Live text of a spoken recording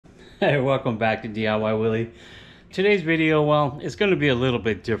Hey, welcome back to DIY Willy. Today's video, well, it's going to be a little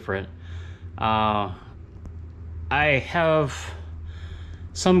bit different. I have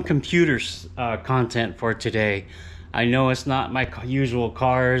some computers content for today. I know it's not my usual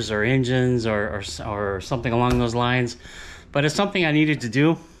cars or engines or something along those lines, but it's something I needed to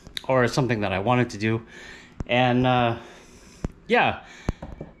do, or it's something that I wanted to do. And yeah,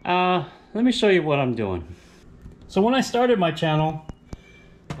 let me show you what I'm doing. So when I started my channel,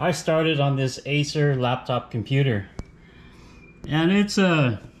 I started on this Acer laptop computer, and it's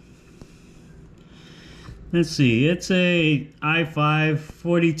a, let's see, it's a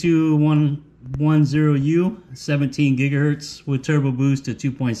i5-42110U, 17 gigahertz with turbo boost to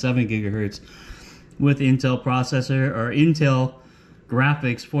 2.7 gigahertz with Intel processor or Intel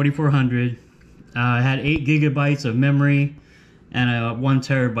graphics 4400. It had 8 gigabytes of memory and a 1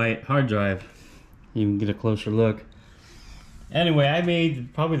 terabyte hard drive. You can get a closer look. Anyway, I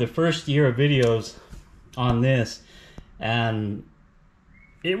made probably the first year of videos on this, and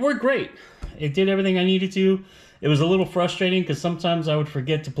it worked great. It did everything I needed to. It was a little frustrating because sometimes I would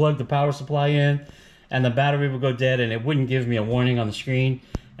forget to plug the power supply in and the battery would go dead and it wouldn't give me a warning on the screen,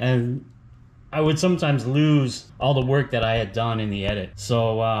 and I would sometimes lose all the work that I had done in the edit.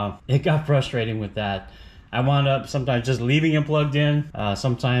 So it got frustrating with that. I wound up sometimes just leaving it plugged in.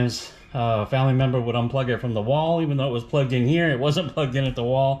 Sometimes a family member would unplug it from the wall, even though it was plugged in here. It wasn't plugged in at the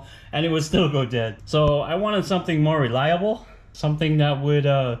wall, and it would still go dead. So I wanted something more reliable, something that would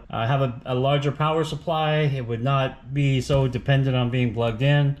have a larger power supply. It would not be so dependent on being plugged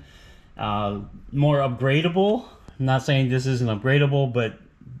in. More upgradable. I'm not saying this isn't upgradable, but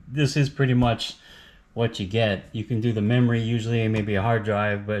this is pretty much what you get. You can do the memory usually, maybe a hard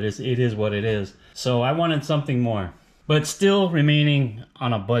drive, but it is what it is. So I wanted something more, but still remaining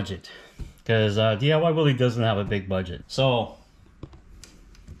on a budget, because DIY Willy doesn't have a big budget. So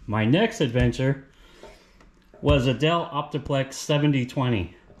my next adventure was a DELL OPTIPLEX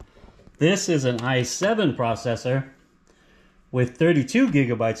 7020. This is an i7 processor with 32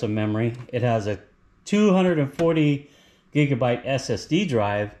 gigabytes of memory. It has a 240 gigabyte SSD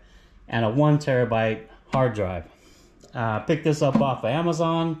drive and a 1 terabyte hard drive. Picked this up off of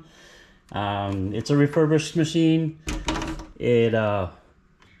Amazon. It's a refurbished machine.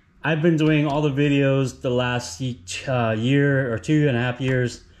 I've been doing all the videos the last year or 2.5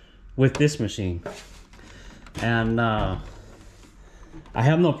 years with this machine, and I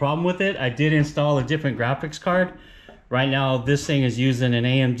have no problem with it. I did install a different graphics card. Right now this thing is using an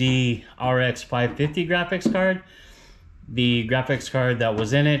AMD RX550 graphics card. The graphics card that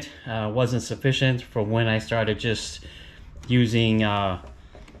was in it wasn't sufficient for when I started just using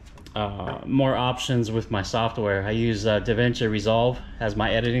more options with my software. I use DaVinci Resolve as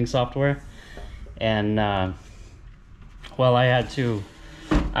my editing software, and well, I had to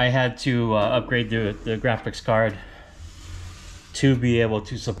upgrade the graphics card to be able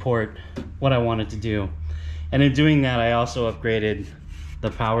to support what I wanted to do. And in doing that, I also upgraded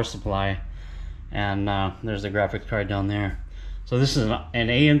the power supply, and there's the graphics card down there. So this is an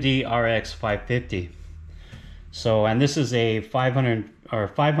AMD RX550. So, and this is a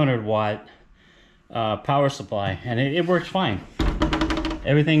 500 watt power supply, and it works fine.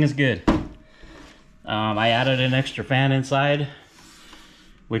 Everything is good. I added an extra fan inside,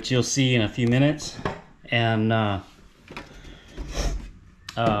 which you'll see in a few minutes, and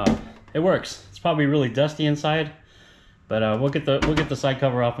it works. It's probably really dusty inside, but we'll get the side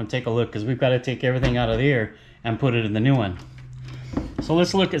cover off and take a look, because we've got to take everything out of here and put it in the new one. So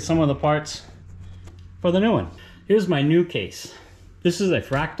let's look at some of the parts for the new one. Here's my new case. This is a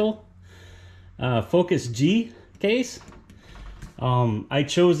Fractal Focus G case. I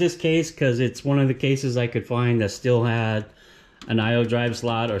chose this case because it's one of the cases I could find that still had an IO drive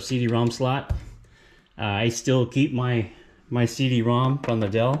slot or CD-ROM slot. I still keep my CD-ROM from the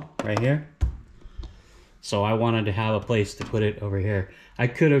Dell right here, so I wanted to have a place to put it over here. I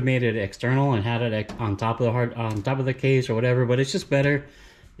could have made it external and had it on top of the case or whatever, but it's just better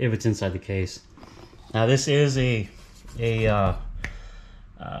if it's inside the case. Now this is an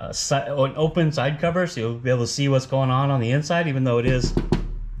open side cover, so you'll be able to see what's going on the inside, even though it is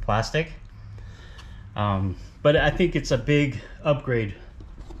plastic. But I think it's a big upgrade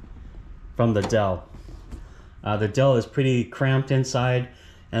from the Dell. The Dell is pretty cramped inside,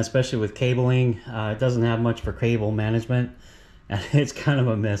 and especially with cabling, it doesn't have much for cable management, and it's kind of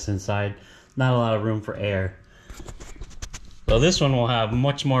a mess inside. Not a lot of room for air. So this one will have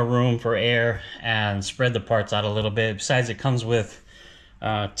much more room for air and spread the parts out a little bit. Besides, it comes with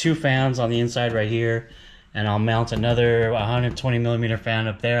 2 fans on the inside right here, and I'll mount another 120 millimeter fan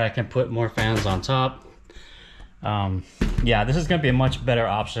up there. I can put more fans on top. Yeah, this is gonna be a much better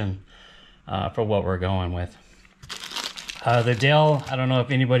option for what we're going with. The Dell, I don't know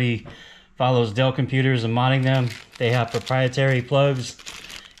if anybody follows Dell computers and modding them. They have proprietary plugs,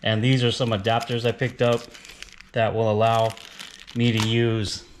 and these are some adapters I picked up that will allow me to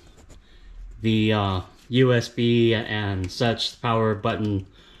use the USB and such power button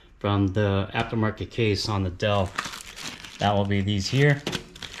from the aftermarket case on the Dell. That will be these here.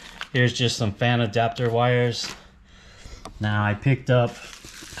 Here's just some fan adapter wires. Now I picked up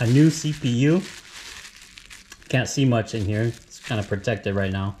a new CPU. Can't see much in here. It's kind of protected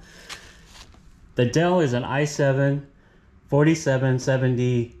right now. The Dell is an i7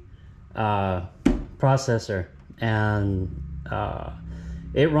 4770 processor, and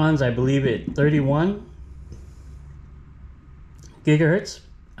it runs, I believe, at 31 gigahertz,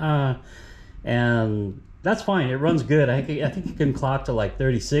 and that's fine. It runs good. I think it can clock to like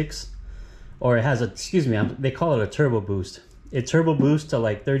 36, or it has a, excuse me, they call it a turbo boost. It turbo boosts to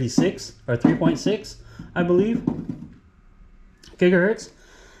like 36 or 3.6, I believe, gigahertz.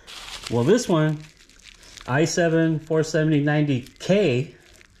 Well, this one, i7 47090K,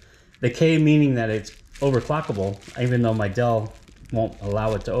 the K meaning that it's overclockable, even though my Dell won't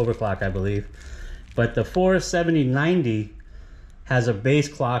allow it to overclock, I believe. But the 47090 has a base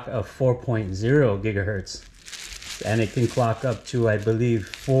clock of 4.0 gigahertz, and it can clock up to, I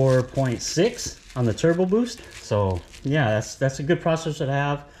believe, 4.6 on the turbo boost. So yeah, that's a good processor to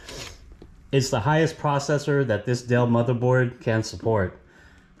have. It's the highest processor that this Dell motherboard can support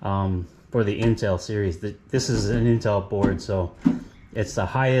for the Intel series. This is an Intel board, so it's the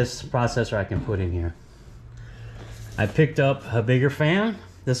highest processor I can put in here. I picked up a bigger fan.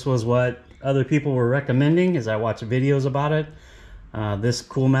 This was what other people were recommending as I watched videos about it. This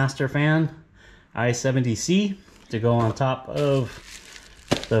Coolmaster fan, i70C, to go on top of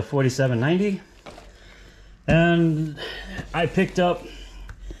the 4790. And I picked up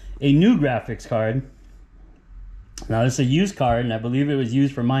a new graphics card. Now this is a used card, and I believe it was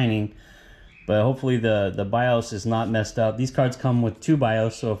used for mining, but hopefully the BIOS is not messed up. These cards come with two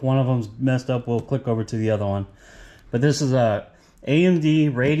BIOS, so if one of them's messed up, we'll click over to the other one. But this is a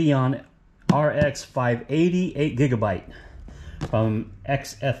AMD Radeon RX550 8GB from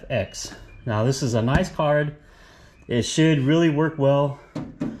XFX. Now this is a nice card. It should really work well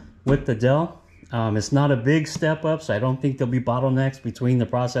with the Dell. It's not a big step up, so I don't think there'll be bottlenecks between the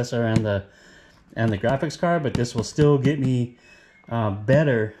processor and the graphics card, but this will still get me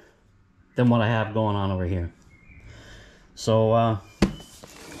better than what I have going on over here. So now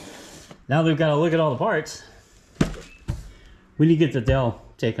that we've got to look at all the parts, we need to get the Dell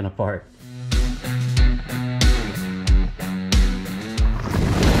taken apart.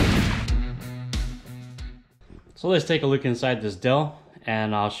 So let's take a look inside this Dell,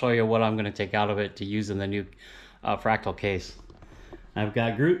 and I'll show you what I'm going to take out of it to use in the new fractal case. I've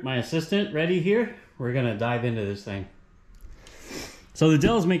got Groot, my assistant, ready here. We're going to dive into this thing. So the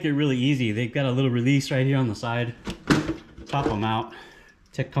Dells make it really easy. They've got a little release right here on the side. Pop them out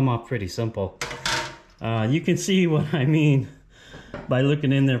to come off pretty simple. You can see what I mean by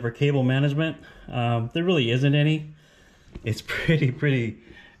looking in there for cable management. There really isn't any. It's pretty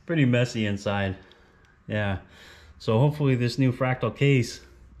messy inside. Yeah. So hopefully this new fractal case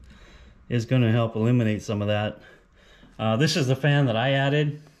is going to help eliminate some of that. This is the fan that I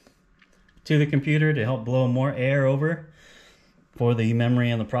added to the computer to help blow more air over for the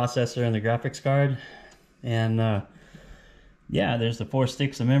memory and the processor and the graphics card. And yeah, there's the 4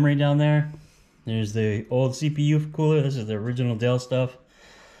 sticks of memory down there. There's the old CPU cooler. This is the original Dell stuff.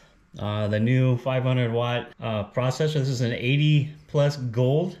 The new 500 watt processor. This is an 80 plus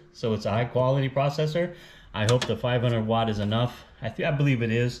gold, so it's a high quality processor. I hope the 500 watt is enough. I believe it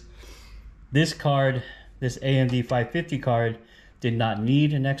is. This card, this AMD 550 card, did not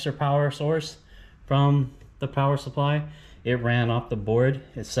need an extra power source from the power supply. It ran off the board.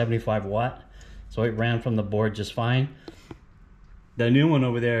 It's 75 watt, so it ran from the board just fine. The new one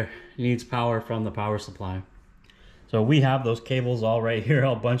over there needs power from the power supply. So we have those cables all right here,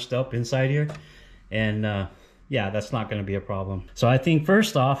 all bunched up inside here, and yeah, that's not going to be a problem. So I think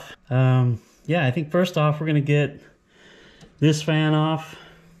first off, we're going to get this fan off,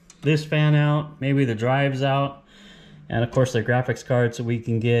 this fan out, maybe the drives out, and of course the graphics card, so we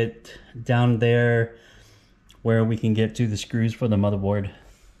can get down there where we can get to the screws for the motherboard.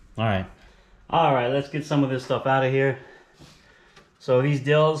 All right, let's get some of this stuff out of here. So these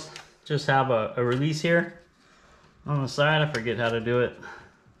Dells just have a release here on the side. I forget how to do it.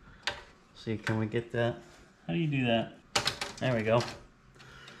 See, can we get that? How do you do that? There we go.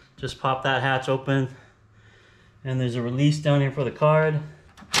 Just pop that hatch open, and there's a release down here for the card.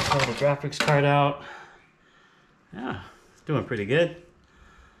 Pull the graphics card out. Yeah, it's doing pretty good.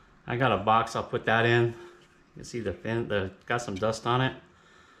 I got a box, I'll put that in. You can see the fin, got some dust on it.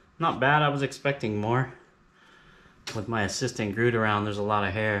 Not bad, I was expecting more. With my assistant Groot around, there's a lot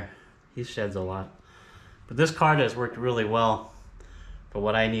of hair. He sheds a lot. But this card has worked really well for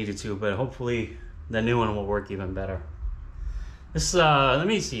what I needed to, but hopefully the new one will work even better. This, let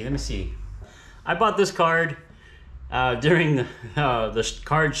me see. I bought this card during the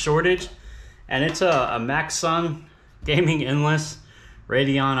card shortage, and it's a MAXSUM Gaming Endless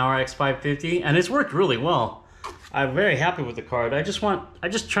Radeon RX550, and it's worked really well. I'm very happy with the card. I just want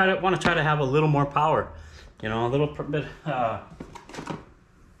to try to have a little more power, you know, a little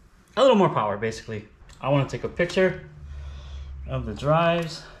more power basically. I want to take a picture of the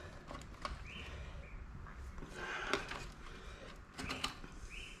drives.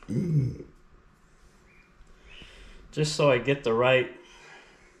 Just so I get the right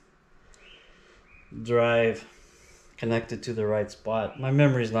drive connected to the right spot. My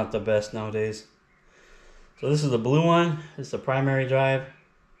memory's not the best nowadays. So this is the blue one. It's the primary drive.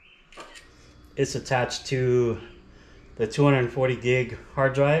 It's attached to the 240 gig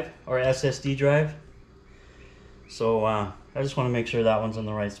hard drive or SSD drive. So I just want to make sure that one's in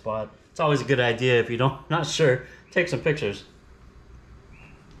the right spot. It's always a good idea if you not sure, take some pictures.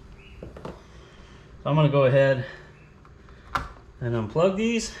 So I'm gonna go ahead and unplug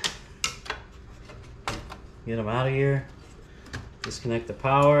these, get them out of here, disconnect the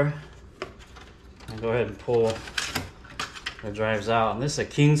power, and go ahead and pull the drives out. And this is a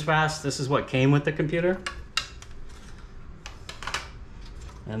King's Fast. This is what came with the computer.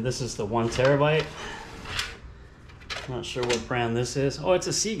 And this is the 1 terabyte. Not sure what brand this is. Oh, it's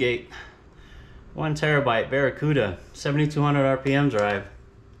a Seagate. 1 terabyte Barracuda, 7200 RPM drive.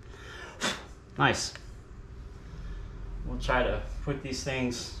 Nice. We'll try to put these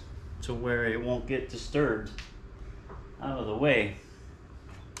things to where it won't get disturbed, out of the way.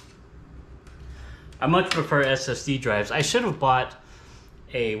 I much prefer SSD drives. I should have bought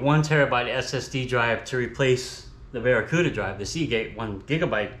a 1 terabyte SSD drive to replace the Barracuda drive, the Seagate 1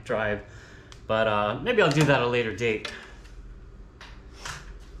 gigabyte drive, but maybe I'll do that at a later date.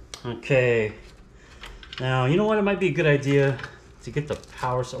 Okay, now you know what, it might be a good idea to get the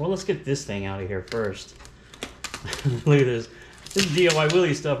power. So, well, let's get this thing out of here first. Look at this. This is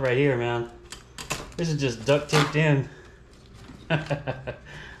DIYWILLY stuff right here, man. This is just duct taped in. Look at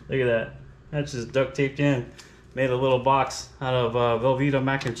that. That's just duct taped in. Made a little box out of Velveeta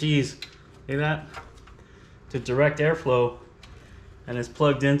mac and cheese. See that? To direct airflow, and it's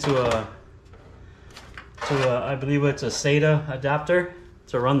plugged into I believe it's a SATA adapter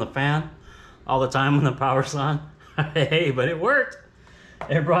to run the fan all the time when the power's on. Hey, but it worked.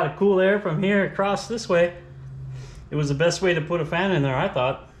 It brought a cool air from here across this way. It was the best way to put a fan in there, I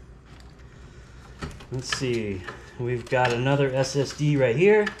thought. Let's see. We've got another SSD right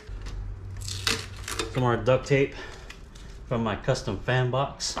here. Some more duct tape from my custom fan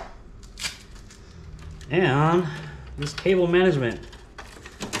box. And this cable management.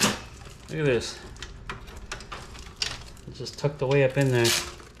 Look at this. It's just tucked away up in there.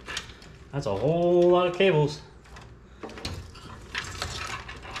 That's a whole lot of cables.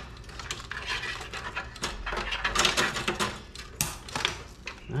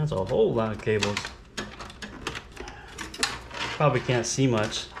 That's a whole lot of cables. Probably can't see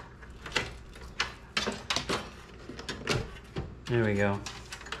much. There we go.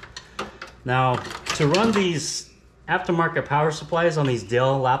 Now, to run these aftermarket power supplies on these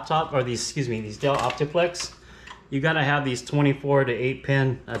Dell laptop, or these Dell Optiplex, you gotta have these 24 to 8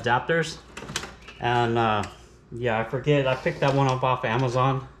 pin adapters. And yeah, I forget, I picked that one up off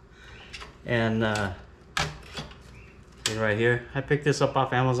Amazon. And right here, I picked this up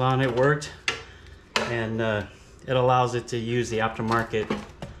off Amazon. It worked, and it allows it to use the aftermarket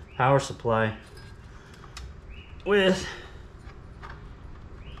power supply with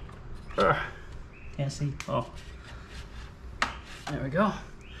can't see. Oh, there we go.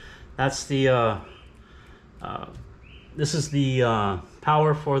 That's the this is the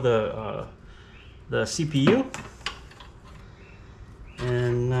power for the CPU,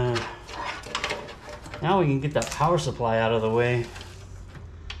 and now we can get that power supply out of the way.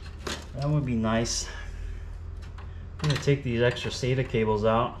 That would be nice. I'm gonna take these extra SATA cables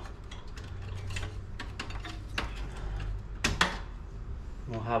out.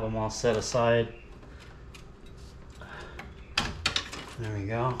 We'll have them all set aside. There we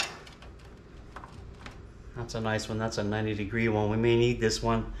go. That's a nice one. That's a 90-degree one. We may need this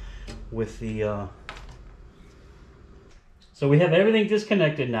one with the so we have everything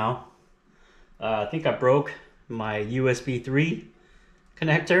disconnected now. I think I broke my USB 3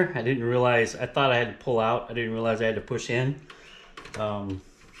 connector. I didn't realize, I thought I had to pull out. I didn't realize I had to push in.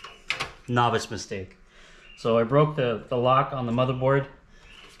 Novice mistake. So I broke the lock on the motherboard,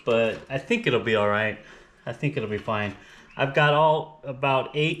 but I think it'll be all right. I think it'll be fine. I've got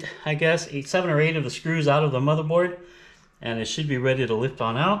about 8, I guess, 7 or 8 of the screws out of the motherboard, and it should be ready to lift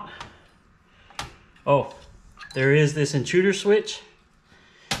on out. Oh, there is this intruder switch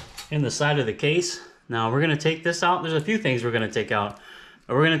in the side of the case. Now we're gonna take this out. There's a few things we're gonna take out.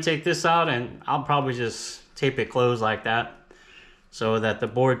 But we're gonna take this out, and I'll probably just tape it closed like that so that the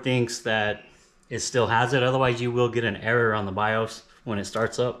board thinks that it still has it. Otherwise you will get an error on the BIOS when it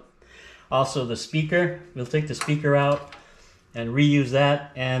starts up. Also the speaker, we'll take the speaker out and reuse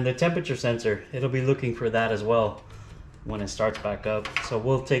that, and the temperature sensor, it'll be looking for that as well when it starts back up. So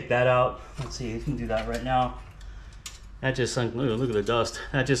we'll take that out. Let's see, you can do that right now. That just, look at the dust.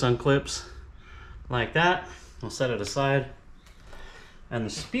 That just unclips like that. We'll set it aside. And the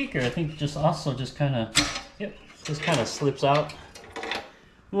speaker, I think just kind of, yep, just kind of slips out.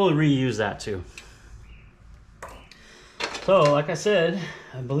 We'll reuse that too. So like I said,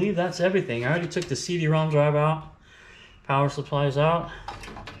 I believe that's everything. I already took the CD-ROM drive out. Power supply's out.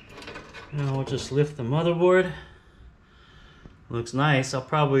 Now we'll just lift the motherboard. Looks nice. I'll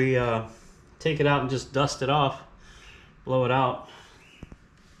probably take it out and just dust it off. Blow it out.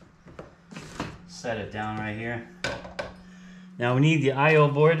 Set it down right here. Now we need the I/O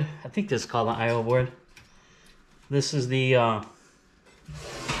board. I think this is called the I/O board. This is the,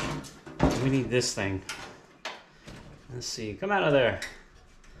 we need this thing. Let's see, come out of there.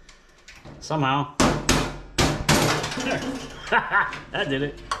 Somehow. There. That did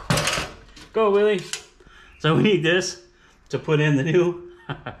it. Go, Willy. So we need this to put in the new,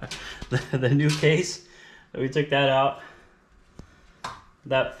 the new case. So we took that out.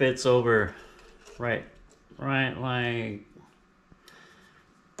 That fits over right like,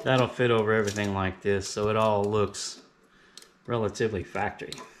 that'll fit over everything like this. So it all looks relatively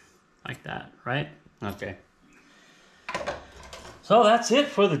factory like that, right? Okay. So that's it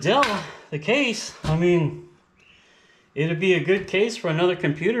for the Dell, the case. I mean, it'd be a good case for another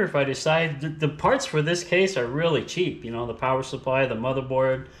computer if I decide. The parts for this case are really cheap. You know, the power supply, the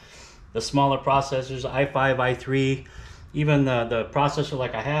motherboard, the smaller processors, i5, i3, even the processor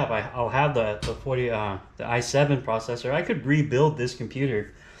like I have. I'll have the i7 processor. I could rebuild this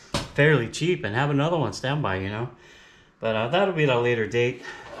computer fairly cheap and have another one standby, you know. But that'll be at a later date.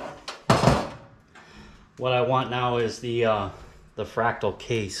 What I want now is the fractal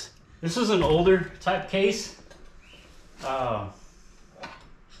case. This is an older type case. I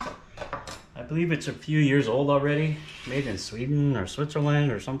believe it's a few years old already, made in Sweden or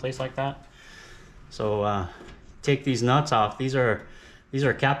Switzerland or someplace like that. So take these nuts off. These are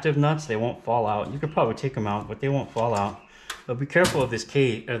captive nuts. They won't fall out. You could probably take them out, but they won't fall out. But be careful of this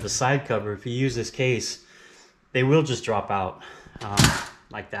case, or the side cover. If you use this case, they will just drop out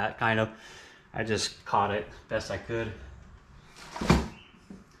like that, kind of. I just caught it best I could.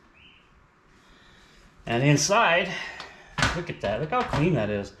 And inside, look at that. Look how clean that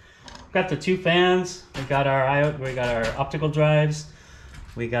is. We've got the 2 fans. We got our optical drives.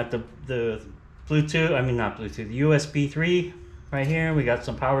 We got the Bluetooth. I mean, not Bluetooth. The USB 3 right here. We got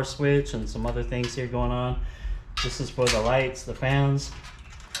some power switch and some other things here going on. This is for the lights, the fans.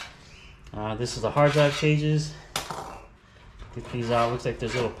 This is the hard drive cages. Get these out. Looks like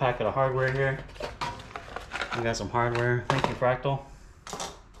there's a little packet of hardware here. We got some hardware. Thank you, Fractal.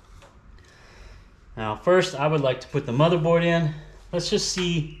 Now, first, I would like to put the motherboard in. Let's just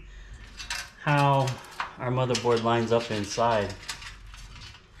see how our motherboard lines up inside.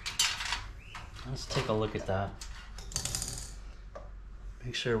 Let's take a look at that.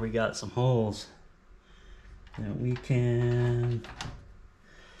 Make sure we got some holes that we can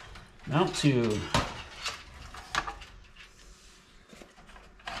mount to.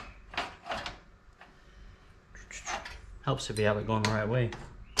 Helps if you have it going the right way.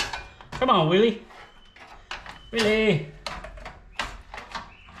 Come on, Willy. Willy.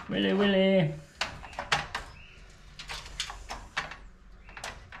 Willy, Willy.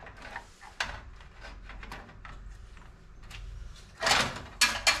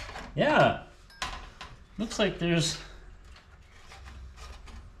 Yeah. Looks like there's...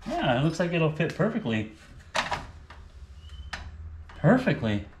 Yeah, it looks like it'll fit perfectly.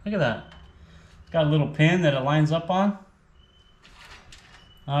 Perfectly. Look at that. Got a little pin that it lines up on.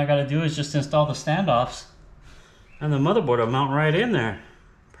 All I gotta do is just install the standoffs and the motherboard will mount right in there.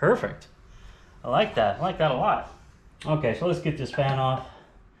 Perfect. I like that. I like that a lot. Okay, so let's get this fan off.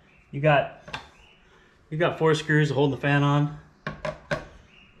 You got 4 screws to hold the fan on.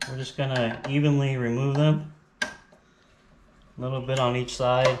 We're just gonna evenly remove them A little bit on each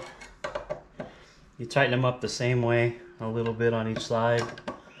side. You tighten them up the same way, a little bit on each side.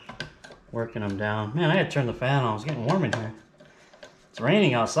 Working them down. Man, I had to turn the fan on. It's getting warm in here. It's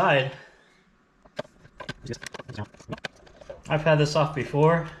raining outside. I've had this off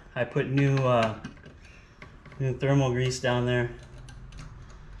before. I put new thermal grease down there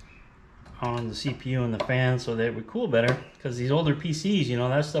on the CPU and the fan so that it would cool better, because these older PCs, you know,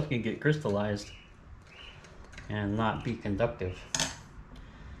 that stuff can get crystallized and not be conductive.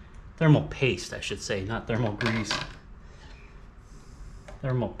 Thermal paste, I should say, not thermal grease.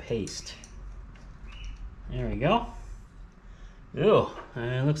 Thermal paste. There we go. Ew,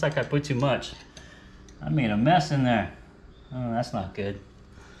 it looks like I put too much. I made a mess in there. Oh, that's not good.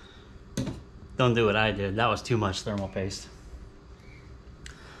 Don't do what I did. That was too much thermal paste.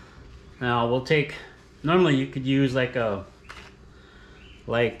 Now we'll take, normally you could use like a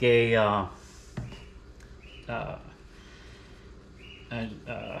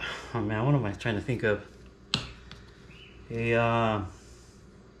oh man, what am I trying to think of? The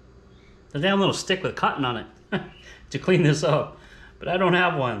damn little stick with cotton on it to clean this up. But I don't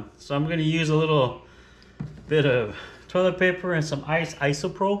have one, so I'm gonna use a little bit of toilet paper and some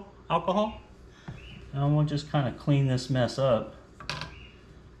isopropyl alcohol. And we'll just kind of clean this mess up.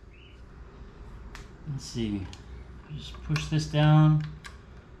 Let's see, just push this down.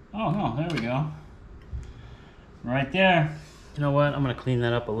 Oh no, there we go. Right there. You know what, I'm gonna clean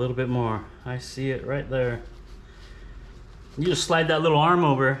that up a little bit more. I see it right there. You just slide that little arm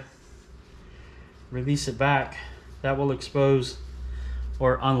over, release it back. That will expose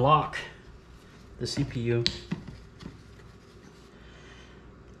or unlock the CPU.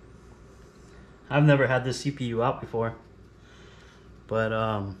 I've never had this CPU out before, but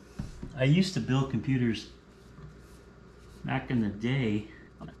I used to build computers back in the day.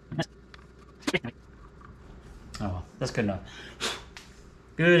 Oh, that's good enough.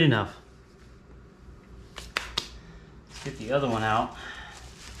 Good enough. Let's get the other one out.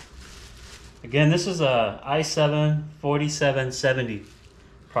 Again, this is a i7-4770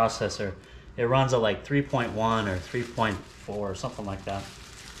 processor. It runs at like 3.1 or 3.4 or something like that.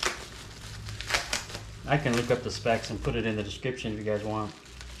 I can look up the specs and put it in the description if you guys want.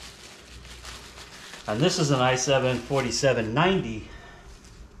 And this is an i7-4790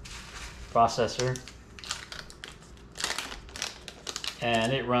 processor.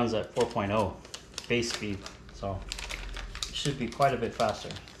 And it runs at 4.0 base speed, so it should be quite a bit faster.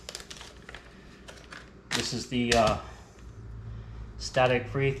 This is the static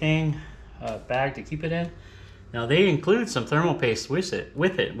free thing, bag to keep it in. Now they include some thermal paste with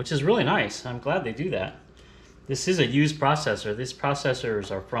it, which is really nice. I'm glad they do that. This is a used processor. These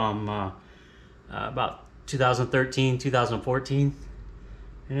processors are from about 2013, 2014.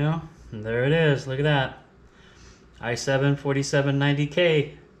 You know, and there it is. Look at that.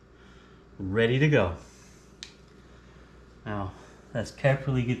 i7-4790K, ready to go. Now, let's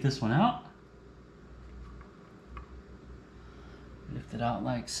carefully get this one out. Lift it out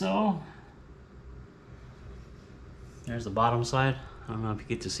like so. There's the bottom side. I don't know if you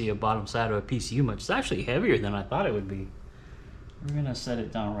get to see a bottom side of a PCU much. It's actually heavier than I thought it would be. We're gonna set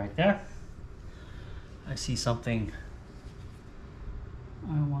it down right there. I see something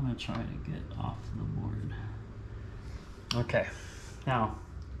I want to try to get off the board. Okay, now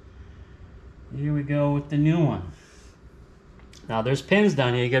here we go with the new one. Now there's pins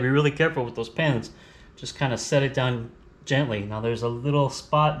down here. You gotta be really careful with those pins. Just kind of set it down gently. Now there's a little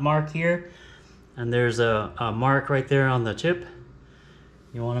spot mark here, and there's a mark right there on the chip.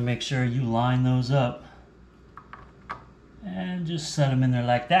 You want to make sure you line those up and just set them in there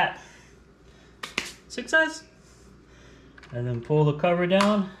like that. 6 size. And then pull the cover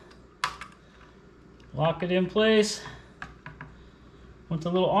down, lock it in place with the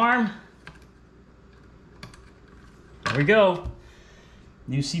little arm. There we go.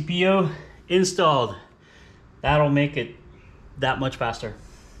 New CPU installed. That'll make it that much faster.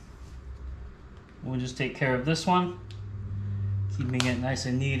 We'll just take care of this one, keeping it nice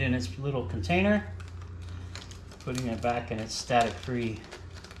and neat in its little container, putting it back in its static free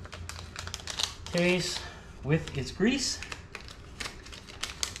case with its grease.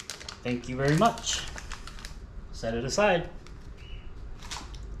 Thank you very much. Set it aside.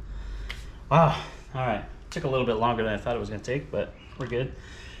 Wow, all right. Took a little bit longer than I thought it was gonna take, but we're good.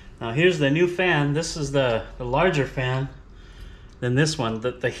 Now here's the new fan. This is the larger fan than this one.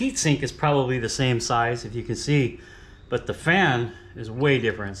 The heat sink is probably the same size, if you can see, but the fan is way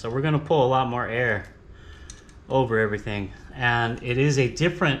different. So we're gonna pull a lot more air over everything. And it is a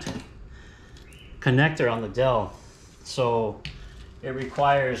different connector on the Dell. So it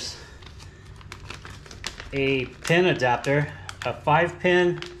requires a pin adapter a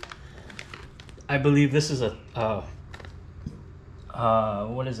 5-pin. I believe this is a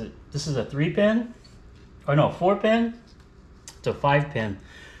what is it? This is a 3-pin, or no, 4-pin to 5-pin.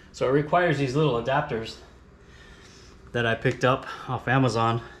 So it requires these little adapters that I picked up off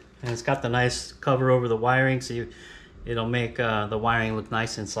Amazon, and it's got the nice cover over the wiring, so it'll make the wiring look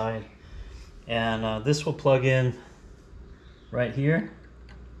nice inside. And this will plug in right here,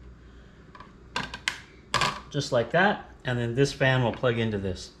 just like that, and then this fan will plug into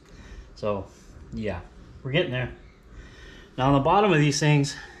this. So yeah, we're getting there. Now on the bottom of these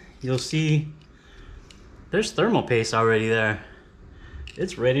things, you'll see there's thermal paste already there.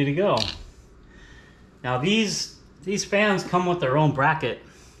 It's ready to go. Now these fans come with their own bracket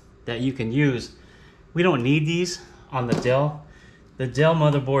that you can use. We don't need these on the Dell. The Dell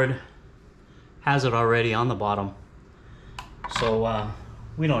motherboard has it already on the bottom. So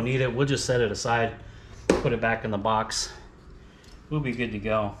we don't need it. We'll just set it aside, put it back in the box. We'll be good to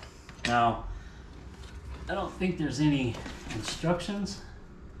go. Now, I don't think there's any instructions.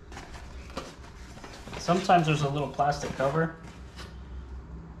 Sometimes there's a little plastic cover.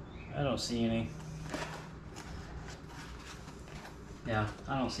 I don't see any. Yeah,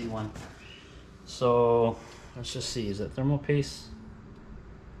 I don't see one. So let's just see, is that thermal paste?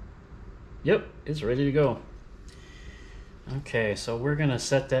 Yep, it's ready to go. Okay, so we're gonna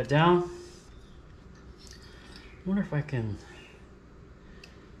set that down. I wonder if I can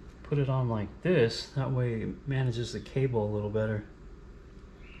put it on like this. That way it manages the cable a little better.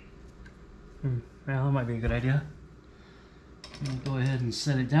 Well, that might be a good idea. We'll go ahead and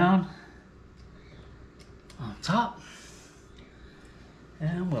set it down on top.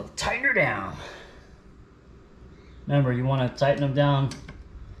 And we'll tighten her down. Remember, you want to tighten them down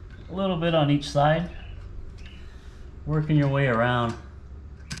a little bit on each side, working your way around.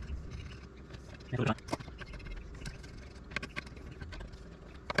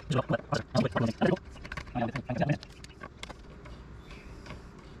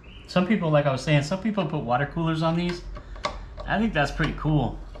 Some people, like I was saying, some people put water coolers on these. I think that's pretty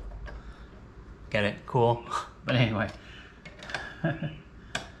cool. Get it? Cool. But anyway,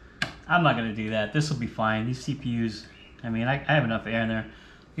 I'm not gonna do that. This will be fine. These CPUs, I mean, I have enough air in there.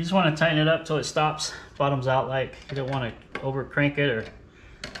 You just want to tighten it up till it stops, bottoms out. Like, you don't want to over crank it, or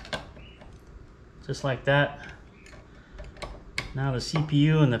just like that. Now the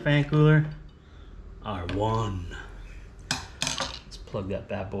CPU and the fan cooler are one. Let's plug that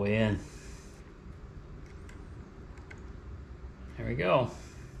bad boy in. There we go.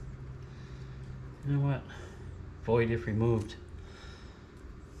 You know what? Void if removed.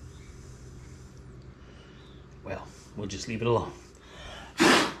 Well, we'll just leave it alone.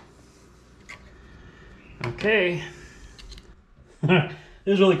 Okay. This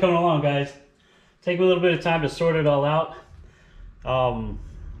is really coming along, guys. Take a little bit of time to sort it all out.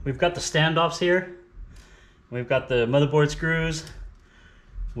 We've got the standoffs here. We've got the motherboard screws.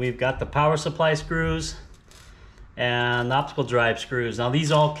 We've got the power supply screws and the optical drive screws. Now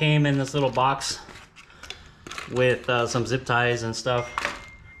these all came in this little box with some zip ties and stuff.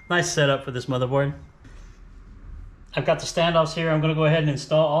 Nice setup for this motherboard. I've got the standoffs here. I'm going to go ahead and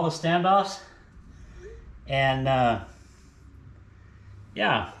install all the standoffs, and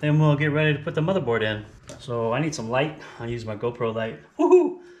yeah, then we'll get ready to put the motherboard in. So I need some light. I'll use my GoPro light.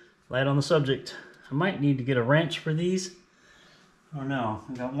 Woohoo! Light on the subject. I might need to get a wrench for these. Oh no,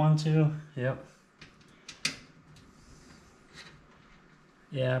 I got 1, 2. Yep.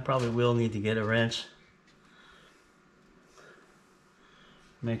 Yeah, I probably will need to get a wrench.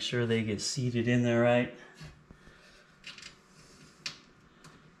 Make sure they get seated in there right.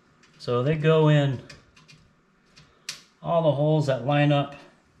 So they go in all the holes that line up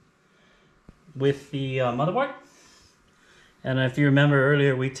with the motherboard. And if you remember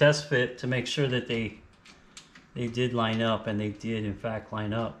earlier, we test fit to make sure that they did line up, and they did in fact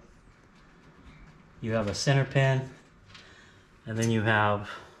line up. You have a center pin, and then you have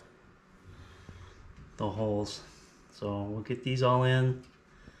the holes. So we'll get these all in,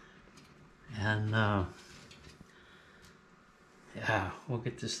 and yeah, we'll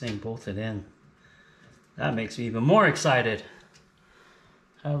get this thing bolted in. That makes me even more excited.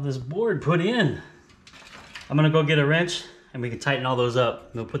 Have this board put in. I'm gonna go get a wrench and we can tighten all those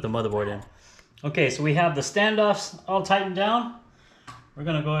up. We'll put the motherboard in. Okay, so we have the standoffs all tightened down. We're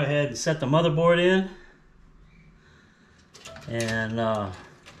gonna go ahead and set the motherboard in and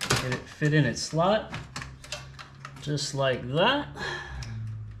get it fit in its slot, just like that.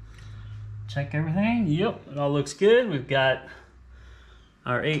 Check everything. Yep, it all looks good. We've got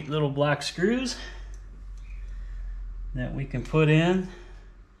our 8 little black screws that we can put in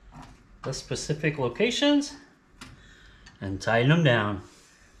the specific locations. and tighten them down.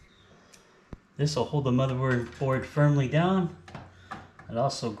 This will hold the motherboard firmly down. It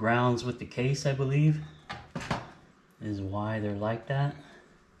also grounds with the case, I believe, is why they're like that.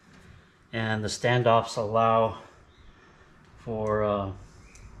 And the standoffs allow for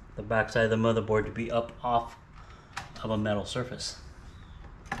the backside of the motherboard to be up off of a metal surface.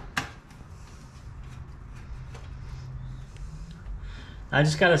 I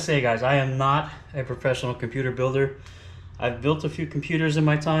just gotta say, guys, I am not a professional computer builder. I've built a few computers in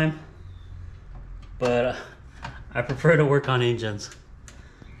my time, but I prefer to work on engines.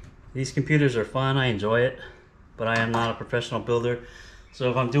 These computers are fun, I enjoy it, but I am not a professional builder. So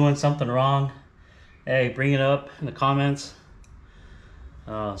if I'm doing something wrong, hey, bring it up in the comments.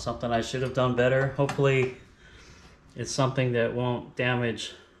 Something I should have done better. Hopefully it's something that won't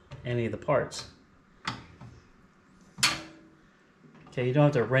damage any of the parts. Okay, you don't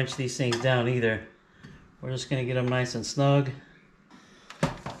have to wrench these things down either. We're just gonna get them nice and snug.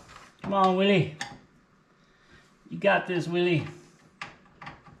 Come on, Willy. You got this, Willy.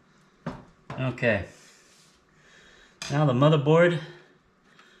 Okay. Now the motherboard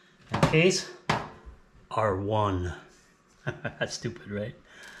and case are one. That's stupid, right?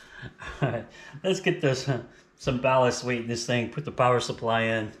 Alright, let's get this some ballast weight in this thing, put the power supply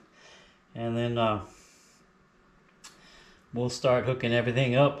in, and then we'll start hooking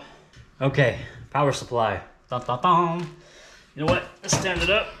everything up. Okay, power supply. Dun, dun, dun. You know what? Let's stand it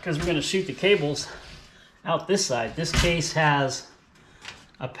up because we're going to shoot the cables out this side. This case has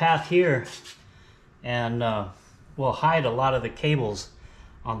a path here, and we'll hide a lot of the cables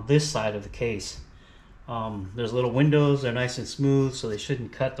on this side of the case. There's little windows. They're nice and smooth, so they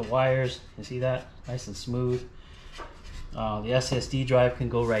shouldn't cut the wires. You see that? Nice and smooth. The SSD drive can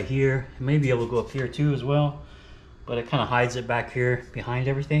go right here. It may be able to go up here too as well, but it kind of hides it back here behind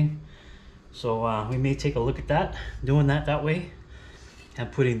everything. So we may take a look at that, doing that way, and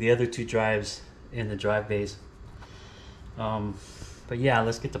putting the other two drives in the drive bays. But yeah,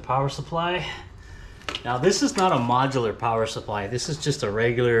 let's get the power supply. Now this is not a modular power supply. This is just a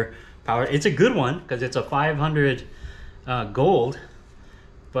regular power. It's a good one because it's a 500 gold,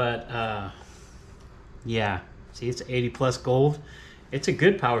 but yeah, see, it's 80 plus gold. It's a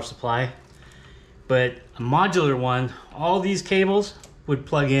good power supply, but a modular one, all these cables would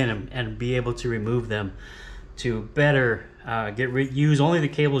plug in and be able to remove them to better use only the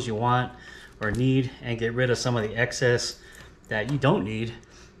cables you want or need, and get rid of some of the excess that you don't need,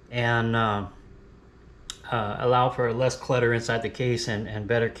 and allow for less clutter inside the case and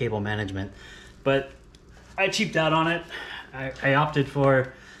better cable management. But I cheaped out on it. I opted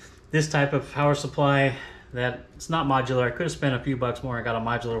for this type of power supply that it's not modular. I could have spent a few bucks more and got a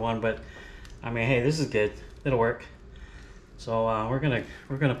modular one, but I mean, hey, this is good. It'll work. So we're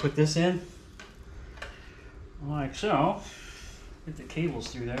gonna put this in like so. Get the cables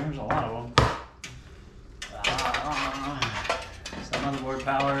through there. There's a lot of them. It's the motherboard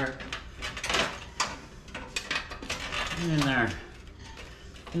power. Get in there.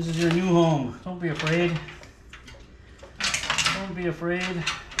 This is your new home. Don't be afraid. Don't be afraid.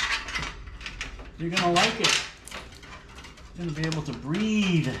 You're gonna like it. You're gonna be able to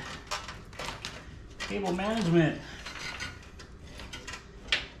breathe. Cable management.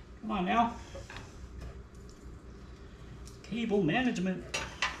 Come on now. Cable management.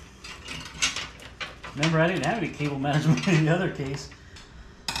 Remember, I didn't have any cable management in the other case.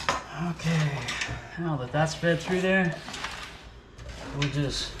 Okay, now that that's fed through there, we'll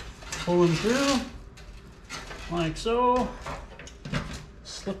just pull them through like so.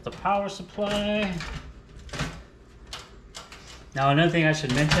 Slip the power supply. Now another thing I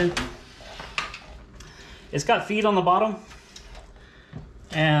should mention, it's got feed on the bottom,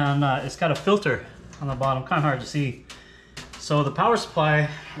 and it's got a filter on the bottom, kind of hard to see. So the power supply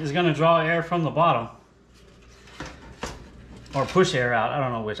is going to draw air from the bottom, or push air out, I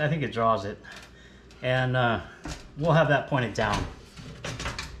don't know which. I think it draws it, and we'll have that pointed down.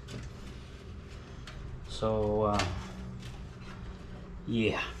 So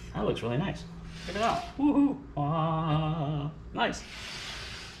yeah, that looks really nice. Check it out. Woohoo! Nice.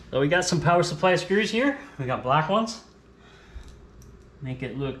 So we got some power supply screws here. We got black ones. Make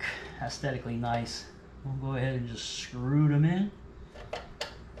it look aesthetically nice. We'll go ahead and just screw them in.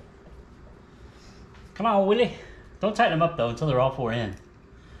 Come on, Willy. Don't tighten them up though until they're all four in.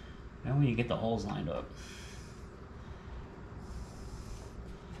 And when you get the holes lined up.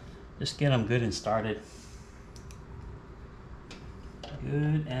 Just get them good and started.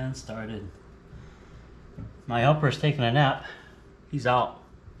 Good and started. My helper's taking a nap. He's out.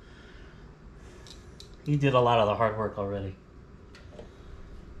 He did a lot of the hard work already.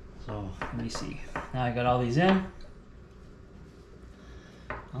 So let me see. Now I got all these in.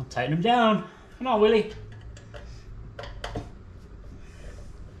 I'll tighten them down. Come on, Willy.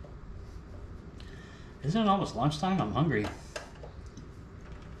 Isn't it almost lunchtime? I'm hungry.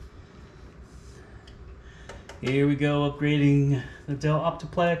 Here we go, upgrading the DELL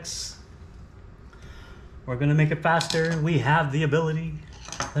OPTIPLEX. We're gonna make it faster. We have the ability,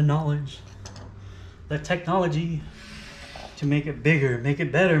 the knowledge, the technology to make it bigger, make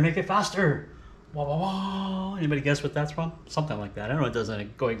it better, make it faster. Wah, wah, wah. Anybody guess what that's from? Something like that. I know it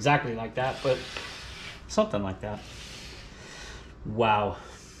doesn't go exactly like that, but something like that. Wow,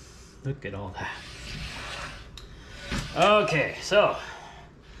 look at all that. Okay, so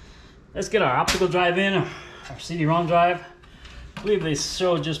let's get our optical drive in, our CD-ROM drive. I believe they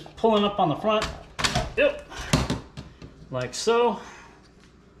show just pulling up on the front. Yep, like so.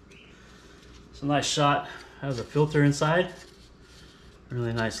 It's a nice shot. Has a filter inside.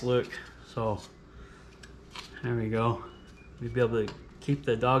 Really nice look. So there we go. We'll be able to keep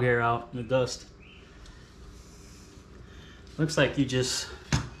the dog hair out in the dust. Looks like you just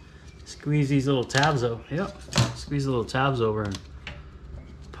squeeze these little tabs over. Yep, squeeze the little tabs over and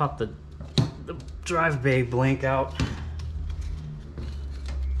pop the drive bay blank out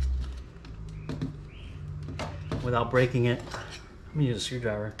without breaking it. Let me use a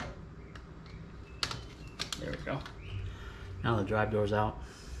screwdriver. There we go. Now the drive door's out.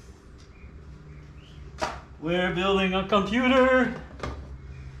 We're building a computer.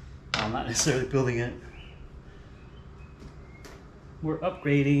 I'm not necessarily building it. We're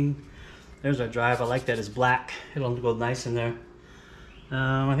upgrading. There's our drive. I like that it's black. It'll go nice in there.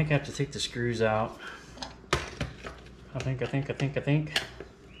 I think I have to take the screws out. I think.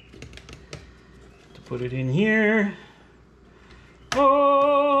 To put it in here.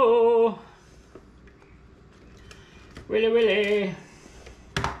 Oh! Willy, Willy.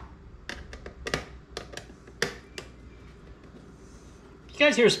 You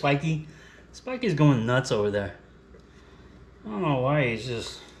guys hear Spiky? Spiky's going nuts over there. I don't know why he's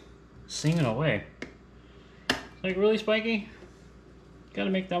just singing away. Like, really, Spiky? Gotta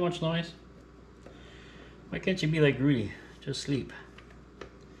make that much noise? Why can't you be like Rudy? Just sleep.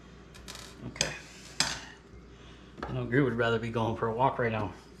 Okay. I know Groot would rather be going for a walk right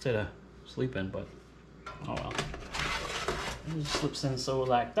now instead of sleeping, but oh well. It just slips in so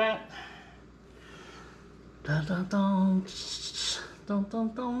like that. Dun dun dun. Dun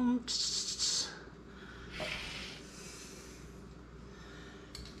dun dun.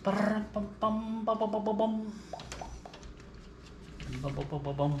 Bum bum bum bum bum bum bum. Bum, bum, bum,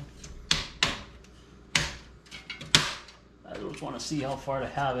 bum, bum. I just want to see how far to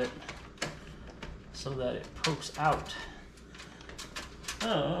have it so that it pokes out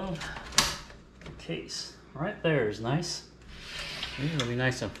of the case. Right there is nice. It'll be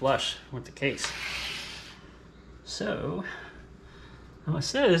nice and flush with the case. So, now it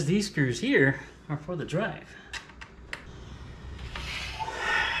says these screws here are for the drive.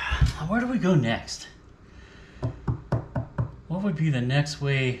 Now where do we go next? What would be the next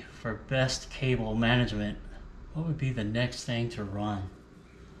way for best cable management? What would be the next thing to run?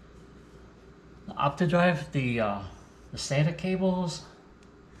 The OptiDrive, the SATA cables,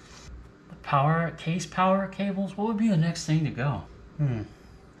 the power case power cables. What would be the next thing to go?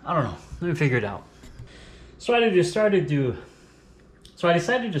 I don't know. Let me figure it out. So I decided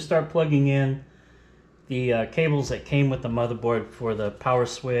to start plugging in the cables that came with the motherboard for the power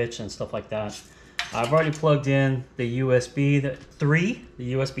switch and stuff like that. I've already plugged in the USB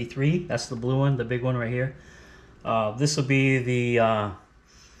 3. That's the blue one, the big one right here. This will be the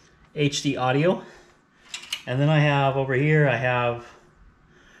HD audio. And then I have over here, I have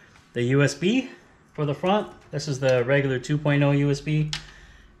the USB for the front. This is the regular 2.0 USB.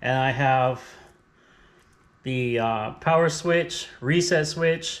 And I have the power switch, reset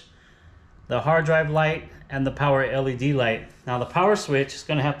switch, the hard drive light, and the power LED light. Now the power switch is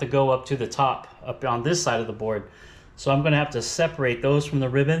going to have to go up to the top, up on this side of the board. So I'm going to have to separate those from the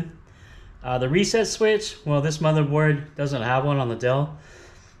ribbon. The reset switch, well, this motherboard doesn't have one on the Dell.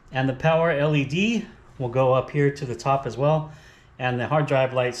 And the power LED will go up here to the top as well. And the hard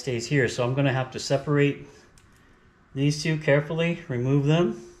drive light stays here. So I'm going to have to separate these two carefully, remove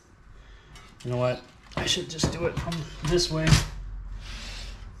them. You know what? I should just do it from this way.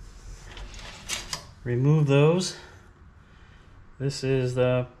 Remove those. This is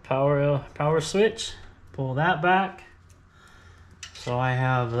the power switch. Pull that back. So I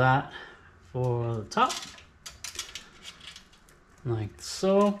have that for the top, like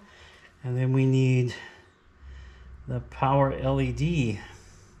so. And then we need the power LED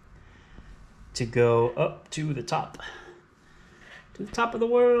to go up to the top of the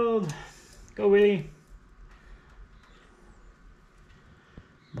world. Go, Willy.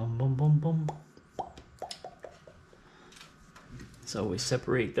 Boom, boom, boom, boom. So we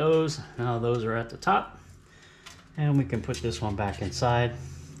separate those. Now those are at the top. And we can put this one back inside.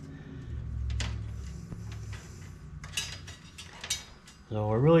 So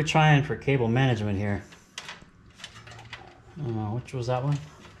we're really trying for cable management here. Which was that one?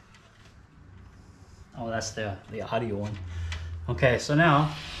 Oh, that's the audio one. Okay, so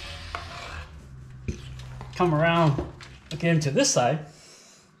now come around again to this side.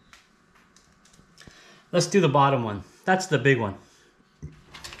 Let's do the bottom one. That's the big one.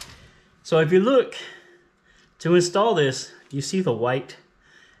 So if you look, to install this, you see the white.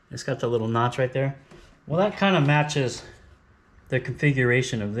 It's got the little notch right there. Well, that kind of matches the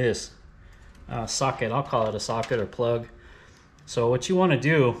configuration of this socket. I'll call it a socket or plug. So what you want to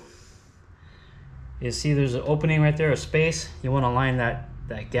do is, see there's an opening right there, a space. You want to line that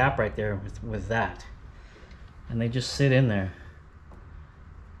gap right there with that. And they just sit in there.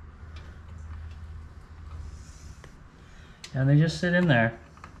 And they just sit in there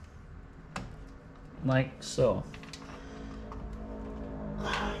like so.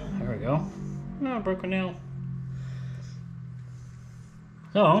 There we go. Oh, broke a nail.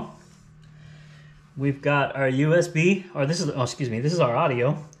 So we've got our USB, or this is, oh, excuse me, this is our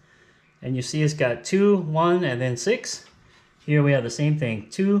audio. And you see it's got 2, 1, and then 6. Here we have the same thing,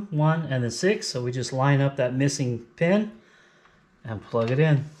 2, 1, and then 6. So we just line up that missing pin and plug it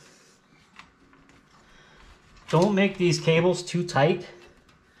in. Don't make these cables too tight,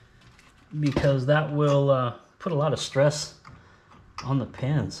 because that will put a lot of stress on the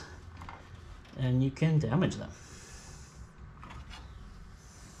pins and you can damage them.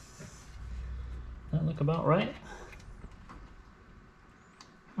 That look about right?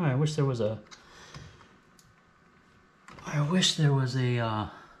 Oh, I wish there was a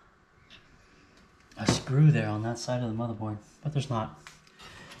screw there on that side of the motherboard, but there's not.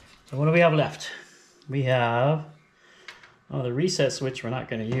 So what do we have left? We have the reset switch we're not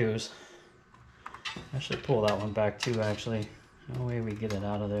going to use. I should pull that one back too, actually. No way we get it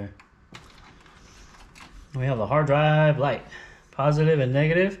out of there. We have the hard drive light, positive and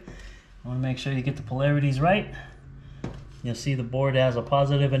negative. I want to make sure you get the polarities right. You'll see the board has a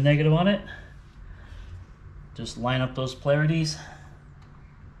positive and negative on it. Just line up those polarities.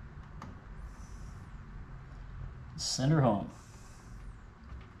 Send her home.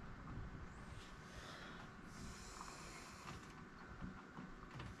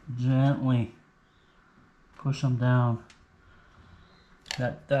 Gently push them down.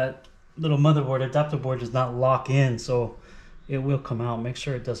 That little motherboard, adapter board, does not lock in, so it will come out. Make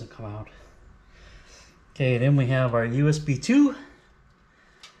sure it doesn't come out. Okay, then we have our USB 2,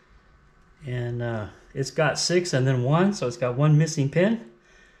 and it's got 6 and then 1, so it's got 1 missing pin,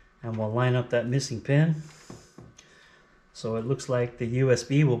 and we'll line up that missing pin. So it looks like the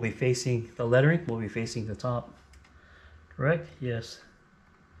USB will be facing, the lettering will be facing the top. Correct? Yes.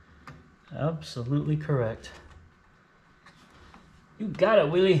 Absolutely correct. You got it,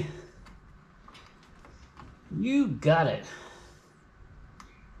 Willy. You got it.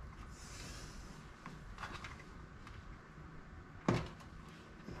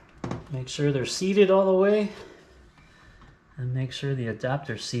 Make sure they're seated all the way, and make sure the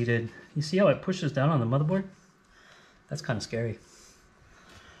adapter's seated. You see how it pushes down on the motherboard? That's kind of scary.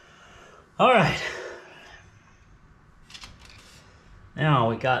 All right. Now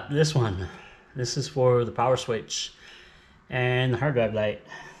we got this one. This is for the power switch and the hard drive light.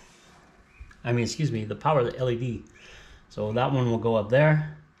 I mean, excuse me, the power LED. So that one will go up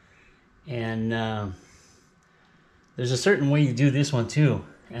there. And there's a certain way you do this one too.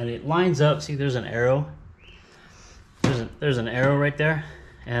 And it lines up, see there's an arrow. There's an arrow right there.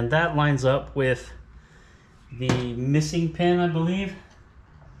 And that lines up with the missing pin, I believe.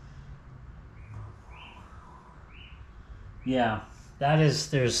 Yeah, that is,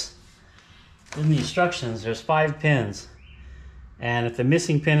 there's, in the instructions, there's 5 pins. And if the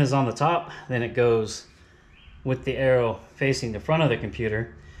missing pin is on the top, then it goes with the arrow facing the front of the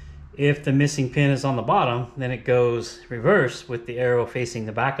computer. If the missing pin is on the bottom, then it goes reverse with the arrow facing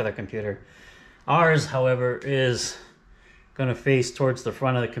the back of the computer. Ours, however, is going to face towards the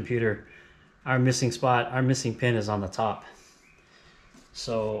front of the computer. Our missing spot, our missing pin is on the top.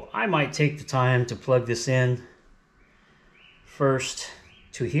 So I might take the time to plug this in first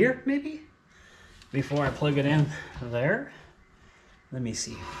to here, maybe, before I plug it in there. Let me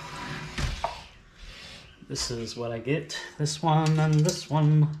see. This is what I get. This one and this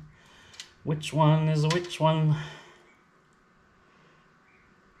one. Which one is which one?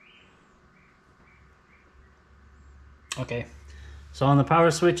 Okay. So on the power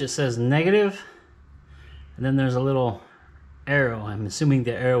switch it says negative, and then there's a little arrow. I'm assuming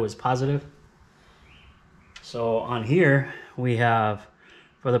the arrow is positive. So on here we have,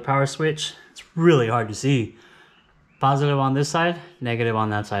 for the power switch, it's really hard to see. Positive on this side, negative on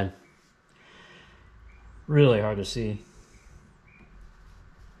that side. Really hard to see.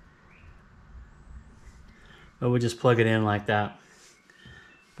 But we'll just plug it in like that.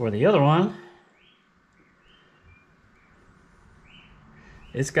 For the other one,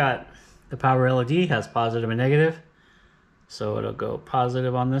 it's got the power LED has positive and negative. So it'll go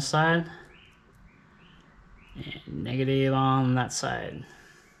positive on this side and negative on that side.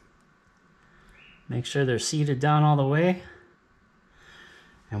 Make sure they're seated down all the way,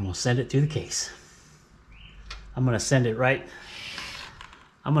 and we'll send it to the case. I'm gonna send it right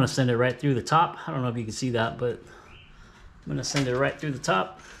through the top. I don't know if you can see that, but I'm gonna send it right through the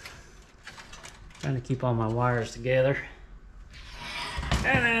top. Trying to keep all my wires together.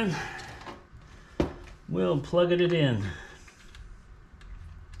 And then we'll plug it in.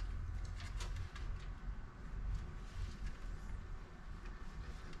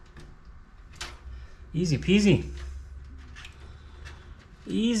 Easy peasy.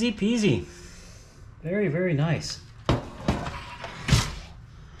 Easy peasy. Very, very nice.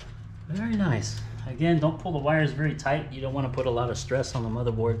 Very nice. Again, don't pull the wires very tight. You don't want to put a lot of stress on the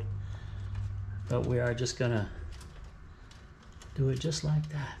motherboard. But we are just gonna do it just like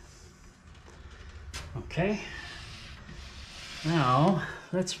that. Okay. Now,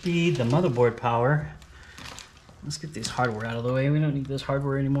 let's feed the motherboard power. Let's get this hardware out of the way. We don't need this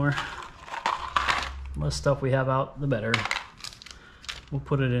hardware anymore. The more stuff we have out, the better. We'll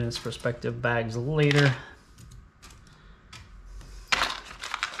put it in its respective bags later.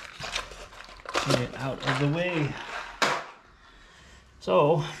 Get it out of the way.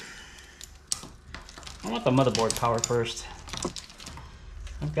 So, I want the motherboard power first.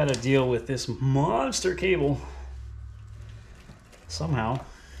 I've got to deal with this monster cable somehow.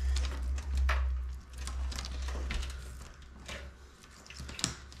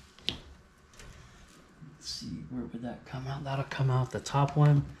 Where would that come out? That'll come out the top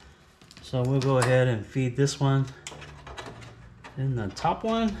one. So we'll go ahead and feed this one in the top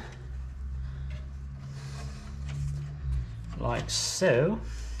one, like so.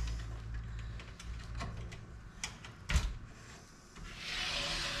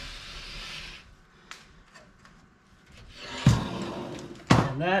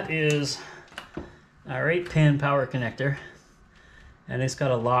 And that is our 8-pin power connector. And it's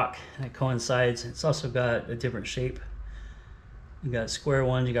got a lock that coincides. It's also got a different shape. You got square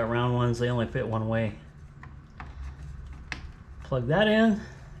ones, you got round ones. They only fit one way. Plug that in.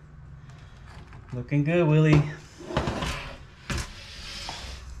 Looking good, Willy.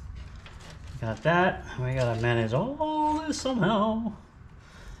 Got that. We gotta manage all this somehow.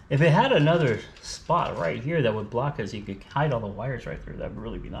 If it had another spot right here that would block us, you could hide all the wires right through. That would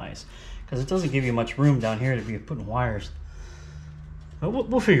really be nice. Because it doesn't give you much room down here to be putting wires. But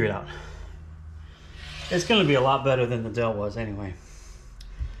we'll figure it out. It's going to be a lot better than the Dell was anyway.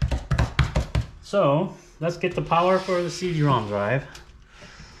 So let's get the power for the CD-ROM drive.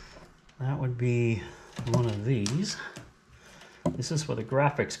 That would be one of these. This is for the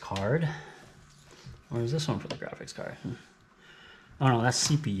graphics card. Or is this one for the graphics card? Oh no, that's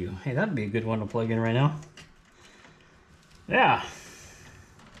CPU. Hey, that'd be a good one to plug in right now. Yeah.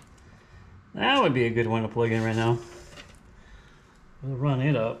 That would be a good one to plug in right now. We'll run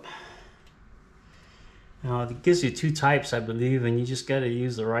it up. Now it gives you 2 types, I believe, and you just got to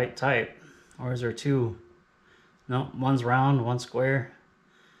use the right type. Or is there 2? No, one's round, one's square.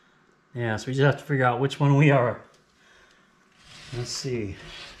 Yeah, so we just have to figure out which one we are. Let's see.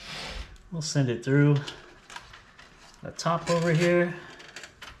 We'll send it through the top over here.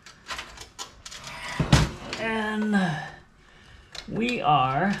 And we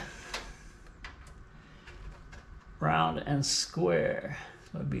are round and square.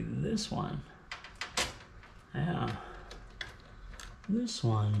 So it'd be this one. Yeah. This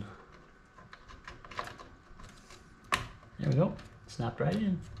one. There we go. Snapped right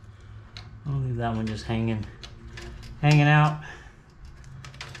in. I'll leave that one just hanging out.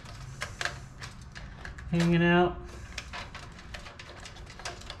 Hanging out.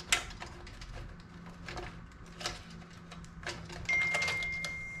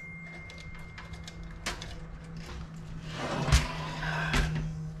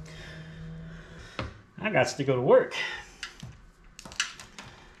 I got to go to work.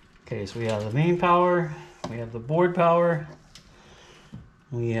 Okay, so we have the main power, we have the board power,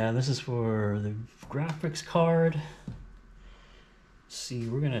 this is for the graphics card. Let's see,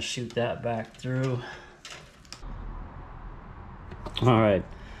 we're gonna shoot that back through. All right,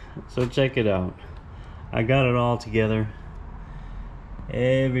 so check it out. I got it all together.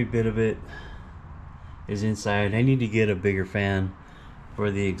 Every bit of it is inside. I need to get a bigger fan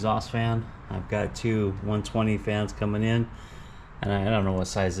for the exhaust fan. I've got two 120 fans coming in, and I don't know what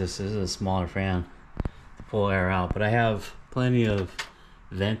size this is. It's a smaller fan to pull air out, but I have plenty of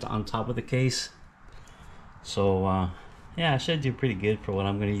vent on top of the case, so yeah, I should do pretty good for what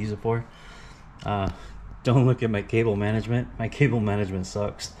I'm going to use it for. Don't look at my cable management. My cable management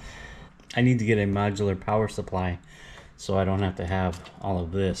sucks. I need to get a modular power supply so I don't have to have all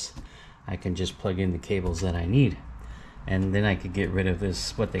of this. I can just plug in the cables that I need, and then I could get rid of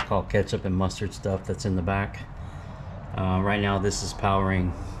this, what they call ketchup and mustard stuff that's in the back. Right now this is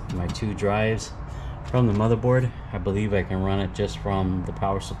powering my two drives from the motherboard. I believe I can run it just from the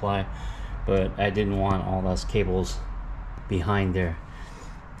power supply, but I didn't want all those cables behind there.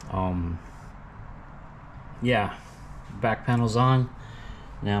 Yeah, back panel's on.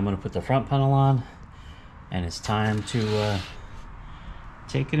 Now I'm going to put the front panel on, and it's time to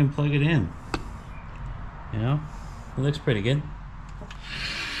take it and plug it in. You know, it looks pretty good.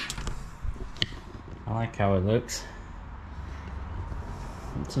 I like how it looks.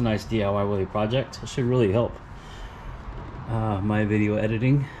 It's a nice DIYWILLY project. It should really help my video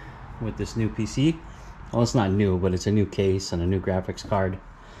editing with this new PC. Well, it's not new, but it's a new case and a new graphics card,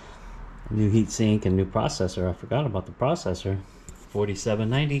 a new heatsink, and new processor. I forgot about the processor.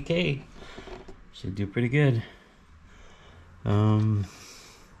 4790K. Should do pretty good.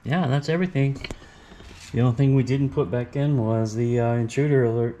 Yeah, that's everything. The only thing we didn't put back in was the intruder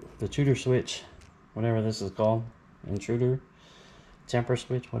alert, the intruder switch, whatever this is called. Intruder, temper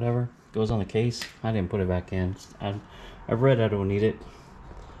switch, whatever. Goes on the case. I didn't put it back in. I've read I don't need it.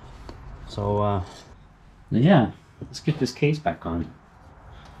 So, yeah, let's get this case back on.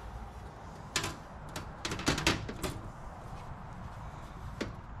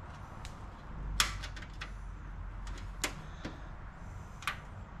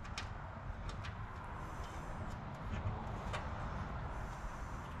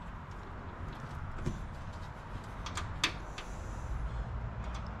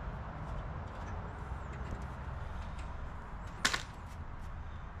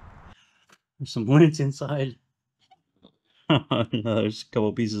 There's some lint inside. No, there's a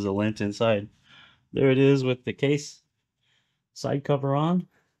couple pieces of lint inside. There it is with the case side cover on.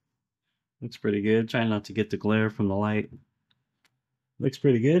 Looks pretty good. Trying not to get the glare from the light. Looks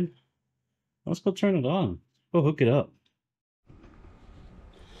pretty good. Let's go turn it on. Go hook it up.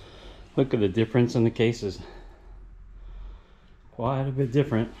 Look at the difference in the cases. Quite a bit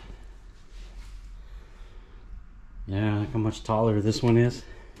different. Yeah, look how much taller this one is.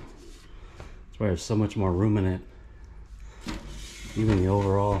 There's so much more room in it. Even the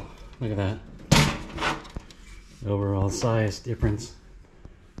overall, look at that. The overall size difference.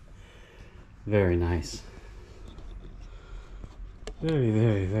 Very nice. Very,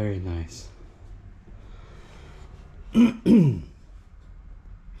 very, very nice.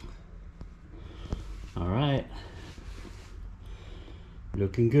 All right.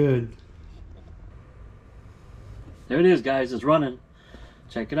 Looking good. There it is, guys. It's running.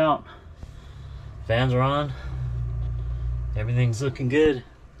 Check it out. Fans are on. Everything's looking good.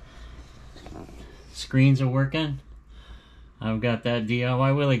 Screens are working. I've got that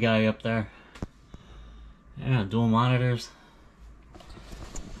DIYWILLY guy up there. Yeah, dual monitors.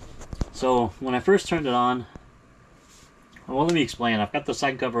 So when I first turned it on, well, let me explain. I've got the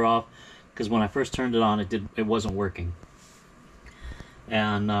side cover off because when I first turned it on, it wasn't working.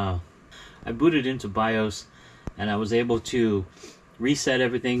 And I booted into BIOS, and I was able to reset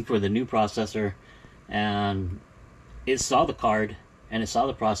everything for the new processor. And it saw the card and it saw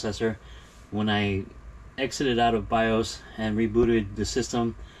the processor. When I exited out of BIOS and rebooted the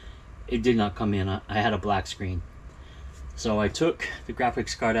system, it did not come in. I had a black screen. So I took the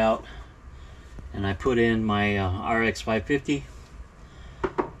graphics card out and I put in my RX550,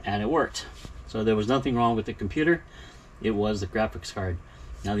 and it worked. So there was nothing wrong with the computer. It was the graphics card.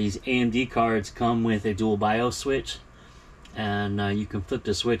 Now these AMD cards come with a dual BIOS switch, and you can flip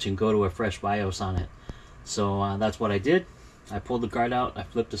the switch and go to a fresh BIOS on it. So that's what I did. I pulled the card out, I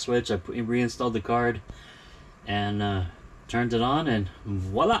flipped the switch, I reinstalled the card, and turned it on, and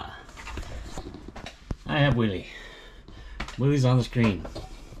voila! I have Willy. Willy's on the screen.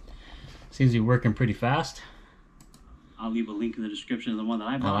 Seems to be working pretty fast. I'll leave a link in the description of the one that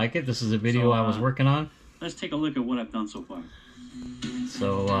I bought. I like it. This is a video I was working on. Let's take a look at what I've done so far.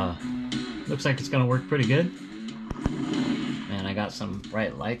 So, looks like it's gonna work pretty good. And I got some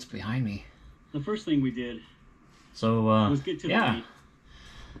bright lights behind me. The first thing we did was get to the light.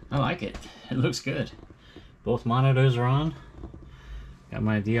 I like it. It looks good. Both monitors are on. Got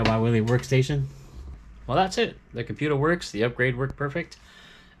my DIYWILLY workstation. well, that's it. The computer works. The upgrade worked perfect.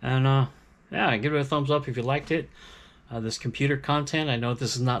 And yeah, give it a thumbs up if you liked it. This computer content, I know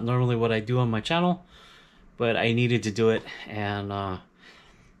this is not normally what I do on my channel, but I needed to do it, and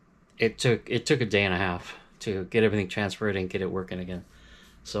it took a day and a half to get everything transferred and get it working again.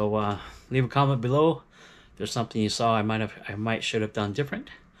 So leave a comment below if there's something you saw I should have done different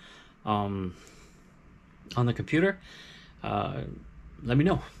on the computer. Let me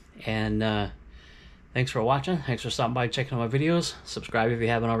know. And thanks for watching. Thanks for stopping by, checking out my videos. Subscribe if you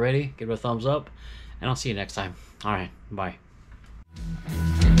haven't already. Give it a thumbs up, and I'll see you next time. All right, bye.